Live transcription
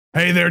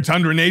Hey there,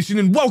 Tundra Nation,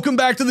 and welcome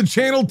back to the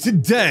channel.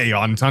 Today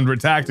on Tundra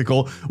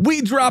Tactical,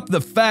 we drop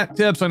the fat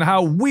tips on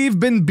how we've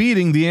been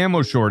beating the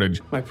ammo shortage.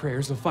 My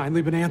prayers have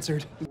finally been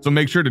answered. So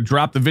make sure to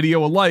drop the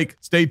video a like,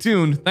 stay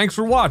tuned, thanks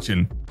for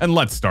watching, and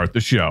let's start the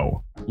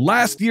show.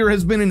 Last year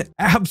has been an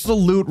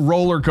absolute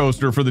roller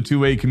coaster for the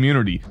 2A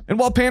community, and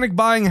while panic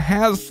buying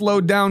has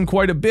slowed down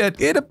quite a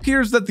bit, it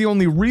appears that the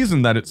only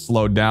reason that it's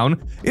slowed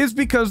down is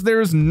because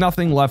there's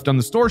nothing left on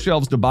the store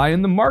shelves to buy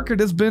and the market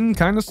has been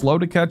kind of slow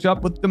to catch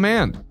up with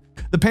demand.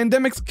 The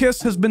pandemic's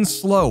kiss has been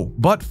slow,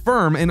 but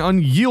firm and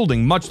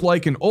unyielding, much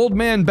like an old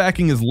man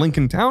backing his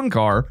Lincoln Town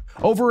car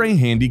over a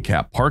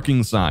handicap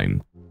parking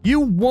sign. You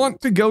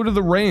want to go to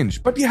the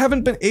range, but you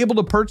haven't been able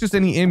to purchase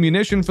any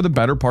ammunition for the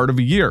better part of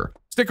a year.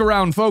 Stick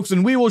around, folks,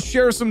 and we will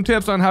share some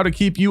tips on how to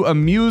keep you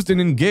amused and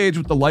engaged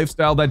with the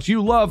lifestyle that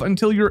you love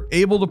until you're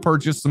able to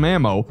purchase some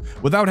ammo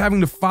without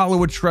having to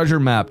follow a treasure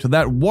map to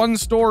that one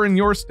store in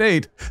your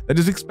state that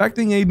is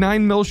expecting a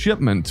 9mm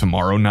shipment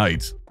tomorrow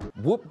night.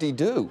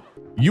 Whoop-de-doo.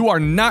 You are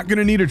not going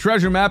to need a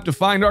treasure map to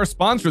find our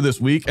sponsor this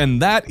week, and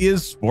that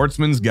is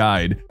Sportsman's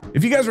Guide.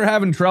 If you guys are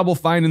having trouble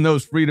finding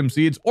those freedom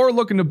seeds or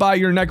looking to buy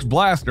your next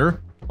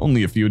blaster,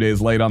 only a few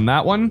days late on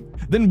that one,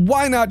 then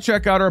why not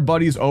check out our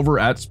buddies over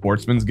at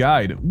Sportsman's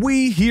Guide?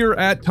 We here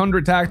at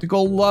Tundra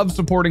Tactical love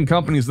supporting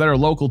companies that are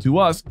local to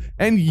us,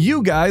 and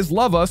you guys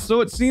love us,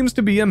 so it seems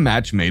to be a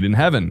match made in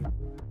heaven.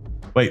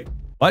 Wait,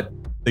 what?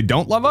 They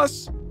don't love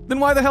us? Then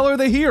why the hell are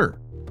they here?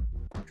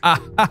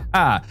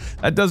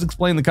 That does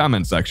explain the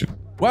comment section.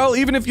 Well,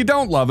 even if you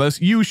don't love us,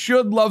 you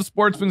should love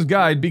Sportsman's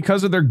Guide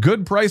because of their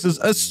good prices,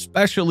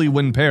 especially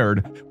when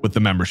paired with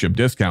the membership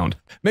discount.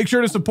 Make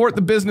sure to support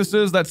the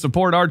businesses that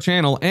support our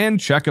channel and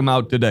check them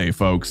out today,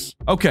 folks.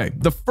 Okay,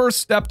 the first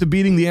step to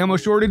beating the ammo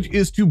shortage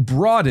is to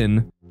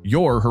broaden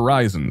your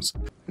horizons.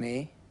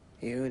 Me?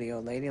 You, the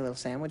old lady, a little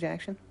sandwich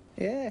action?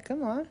 Yeah,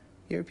 come on.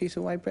 You're a piece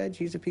of white bread,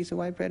 she's a piece of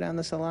white bread on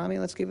the salami,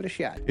 let's give it a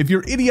shot. If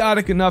you're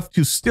idiotic enough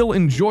to still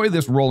enjoy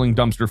this rolling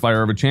dumpster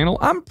fire of a channel,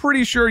 I'm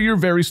pretty sure you're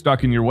very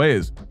stuck in your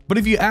ways. But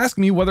if you ask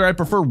me whether I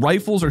prefer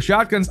rifles or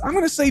shotguns, I'm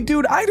gonna say,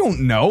 dude, I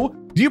don't know.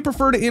 Do you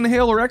prefer to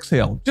inhale or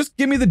exhale? Just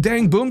give me the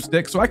dang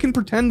boomstick so I can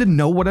pretend to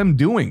know what I'm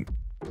doing.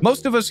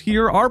 Most of us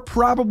here are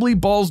probably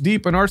balls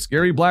deep in our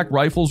scary black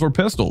rifles or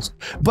pistols,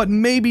 but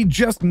maybe,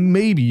 just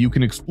maybe, you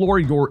can explore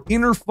your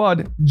inner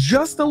FUD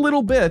just a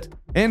little bit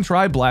and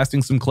try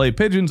blasting some clay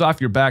pigeons off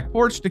your back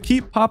porch to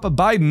keep Papa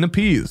Biden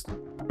appeased.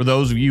 For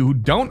those of you who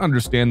don't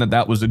understand that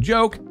that was a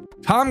joke,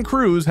 Tom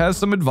Cruise has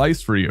some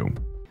advice for you.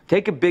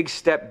 Take a big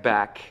step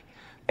back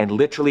and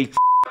literally f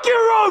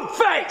your own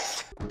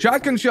face!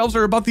 Shotgun shells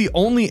are about the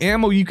only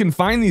ammo you can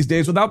find these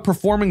days without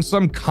performing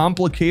some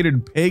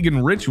complicated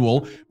pagan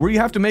ritual where you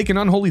have to make an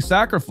unholy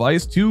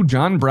sacrifice to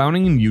John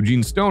Browning and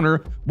Eugene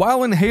Stoner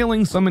while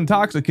inhaling some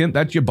intoxicant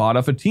that you bought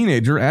off a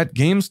teenager at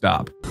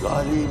GameStop.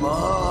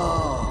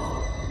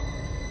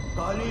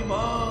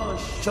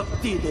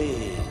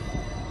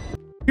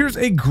 Here's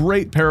a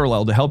great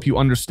parallel to help you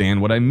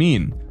understand what I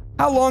mean.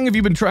 How long have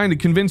you been trying to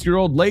convince your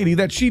old lady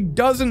that she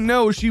doesn't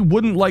know she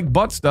wouldn't like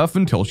butt stuff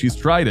until she's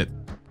tried it?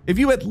 If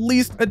you at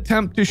least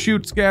attempt to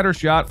shoot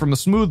scattershot from a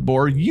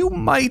smoothbore, you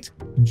might,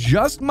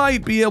 just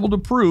might, be able to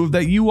prove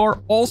that you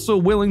are also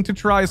willing to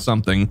try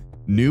something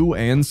new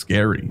and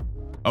scary.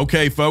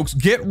 Okay, folks,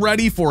 get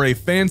ready for a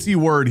fancy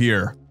word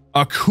here.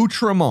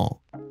 Accoutrement.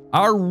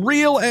 Our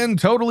real and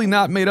totally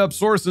not made up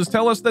sources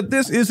tell us that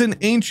this is an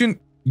ancient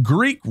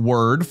Greek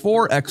word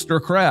for extra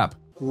crap.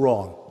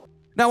 Wrong.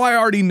 Now, I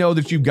already know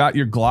that you've got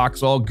your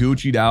Glocks all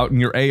Gucci'd out and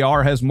your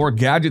AR has more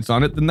gadgets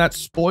on it than that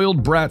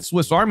spoiled brat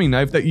Swiss Army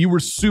knife that you were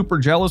super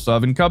jealous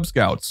of in Cub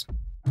Scouts.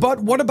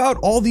 But what about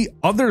all the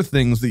other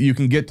things that you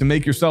can get to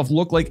make yourself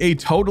look like a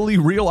totally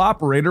real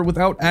operator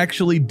without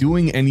actually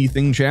doing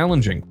anything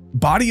challenging?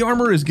 Body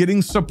armor is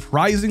getting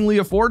surprisingly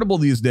affordable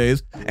these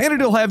days, and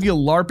it'll have you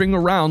LARPing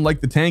around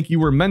like the tank you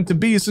were meant to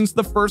be since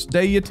the first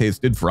day you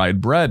tasted fried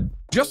bread.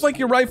 Just like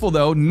your rifle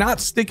though, not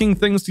sticking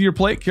things to your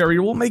plate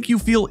carrier will make you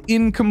feel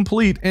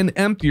incomplete and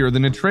emptier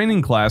than a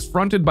training class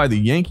fronted by the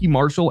Yankee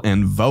Marshal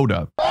and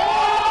Voda.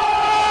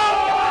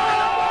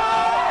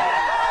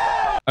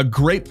 A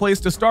great place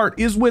to start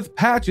is with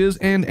patches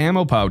and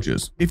ammo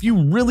pouches. If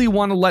you really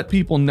want to let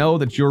people know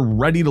that you're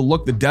ready to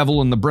look the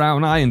devil in the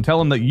brown eye and tell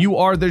them that you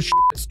are the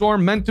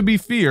shitstorm meant to be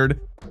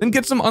feared, then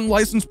get some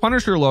unlicensed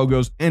Punisher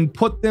logos and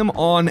put them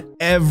on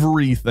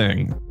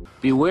everything.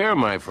 Beware,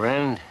 my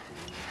friend.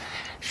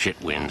 Shit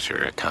wins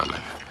are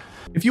a-comin'.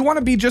 If you want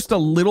to be just a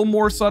little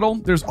more subtle,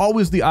 there's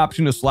always the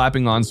option of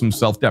slapping on some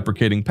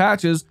self-deprecating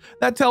patches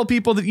that tell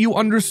people that you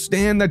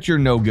understand that you're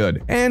no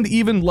good, and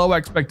even low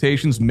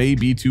expectations may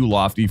be too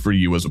lofty for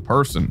you as a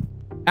person.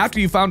 After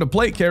you found a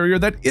plate carrier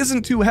that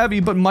isn't too heavy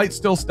but might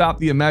still stop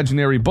the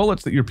imaginary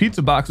bullets that your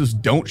pizza boxes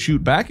don't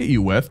shoot back at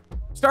you with,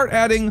 start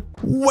adding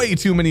way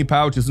too many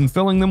pouches and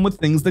filling them with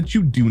things that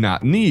you do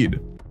not need.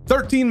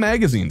 13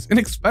 magazines, an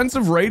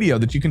expensive radio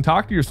that you can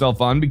talk to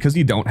yourself on because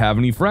you don't have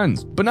any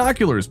friends,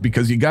 binoculars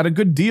because you got a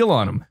good deal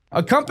on them,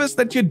 a compass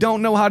that you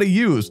don't know how to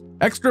use,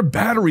 extra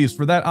batteries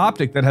for that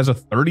optic that has a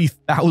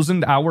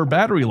 30,000 hour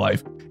battery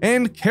life,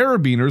 and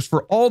carabiners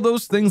for all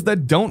those things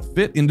that don't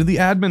fit into the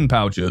admin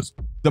pouches.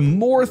 The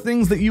more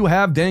things that you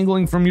have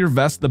dangling from your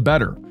vest, the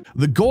better.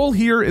 The goal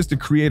here is to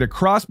create a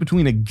cross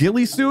between a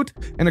ghillie suit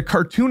and a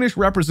cartoonish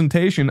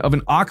representation of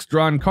an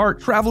ox-drawn cart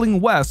traveling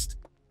west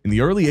in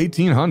the early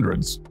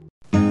 1800s.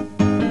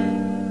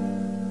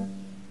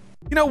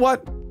 You know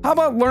what? How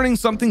about learning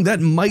something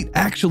that might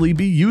actually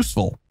be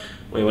useful?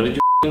 Wait, what did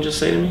you just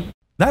say to me?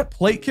 That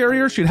plate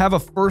carrier should have a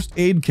first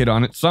aid kit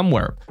on it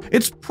somewhere.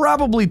 It's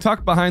probably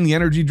tucked behind the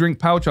energy drink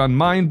pouch on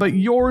mine, but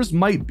yours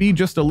might be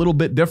just a little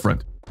bit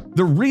different.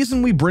 The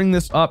reason we bring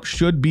this up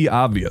should be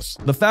obvious.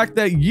 The fact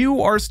that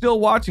you are still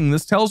watching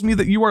this tells me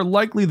that you are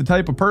likely the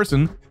type of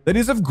person that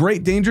is of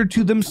great danger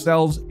to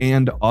themselves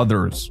and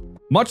others.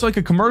 Much like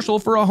a commercial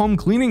for a home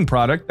cleaning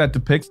product that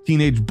depicts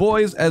teenage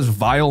boys as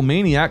vile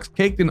maniacs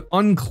caked in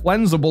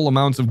uncleansable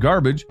amounts of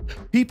garbage,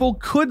 people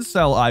could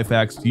sell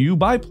IFAKs to you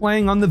by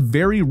playing on the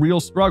very real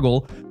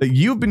struggle that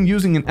you've been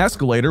using an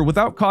escalator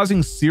without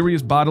causing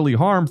serious bodily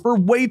harm for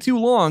way too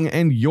long,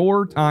 and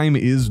your time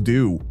is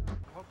due.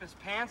 His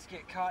pants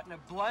get caught and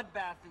a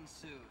bloodbath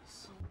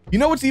ensues. You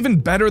know what's even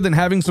better than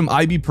having some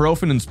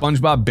ibuprofen and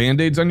SpongeBob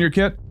Band-Aids on your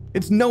kit?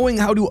 It's knowing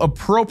how to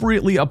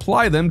appropriately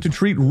apply them to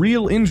treat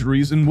real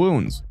injuries and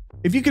wounds.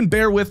 If you can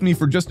bear with me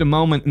for just a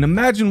moment and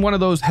imagine one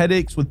of those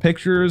headaches with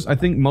pictures, I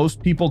think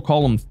most people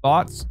call them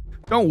thoughts.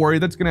 Don't worry,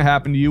 that's going to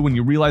happen to you when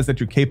you realize that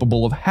you're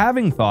capable of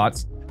having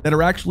thoughts that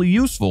are actually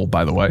useful,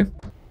 by the way.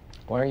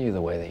 Why are you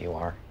the way that you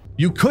are?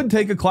 You could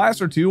take a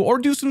class or two or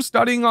do some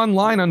studying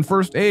online on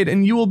first aid,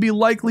 and you will be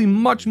likely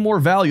much more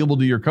valuable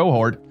to your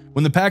cohort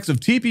when the packs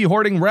of teepee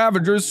hoarding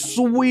ravagers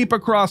sweep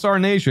across our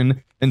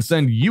nation and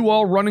send you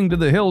all running to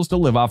the hills to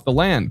live off the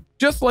land,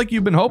 just like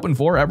you've been hoping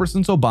for ever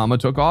since Obama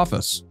took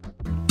office.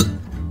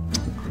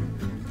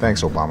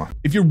 Thanks, Obama.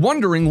 If you're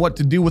wondering what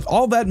to do with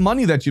all that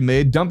money that you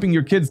made dumping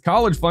your kid's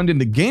college fund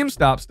into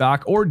GameStop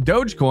stock or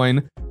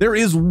Dogecoin, there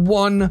is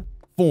one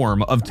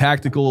form of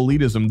tactical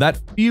elitism that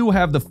few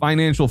have the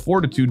financial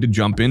fortitude to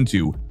jump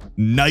into.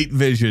 Night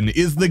vision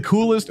is the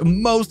coolest,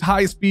 most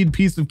high-speed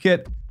piece of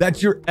kit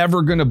that you're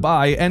ever gonna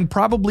buy and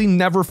probably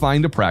never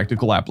find a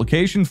practical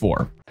application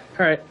for.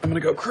 All right, I'm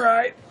gonna go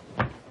cry.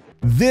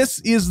 This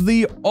is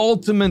the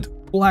ultimate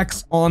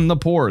flex on the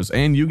pores,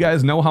 and you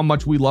guys know how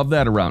much we love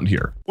that around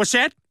here. What's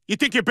that? You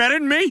think you're better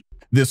than me?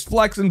 This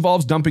flex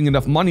involves dumping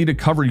enough money to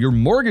cover your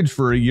mortgage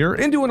for a year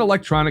into an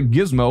electronic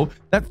gizmo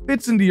that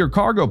fits into your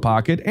cargo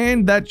pocket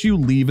and that you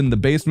leave in the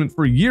basement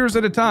for years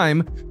at a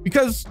time,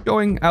 because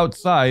going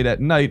outside at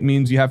night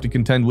means you have to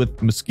contend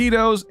with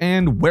mosquitoes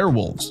and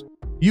werewolves.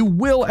 You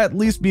will at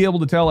least be able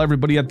to tell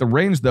everybody at the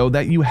range, though,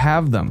 that you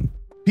have them.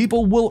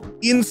 People will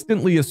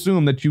instantly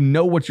assume that you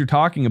know what you're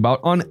talking about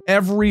on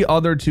every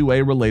other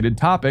 2A related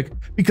topic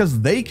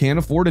because they can't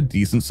afford a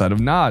decent set of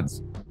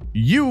nods.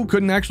 You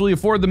couldn't actually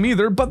afford them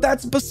either, but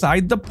that's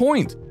beside the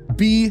point.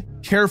 Be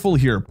careful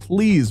here,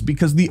 please,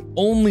 because the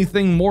only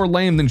thing more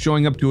lame than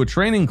showing up to a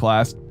training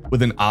class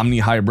with an Omni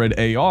Hybrid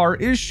AR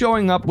is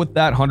showing up with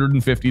that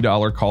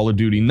 $150 Call of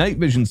Duty night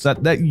vision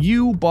set that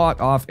you bought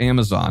off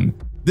Amazon.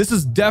 This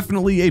is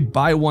definitely a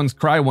buy once,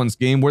 cry once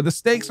game where the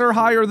stakes are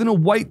higher than a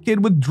white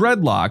kid with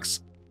dreadlocks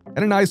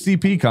at an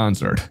ICP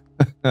concert.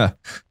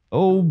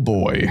 Oh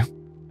boy.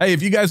 Hey,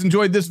 if you guys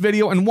enjoyed this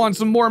video and want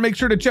some more, make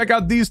sure to check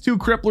out these two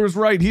cripplers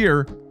right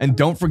here. And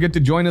don't forget to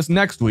join us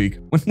next week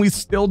when we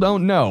still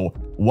don't know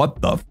what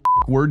the f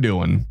we're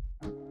doing.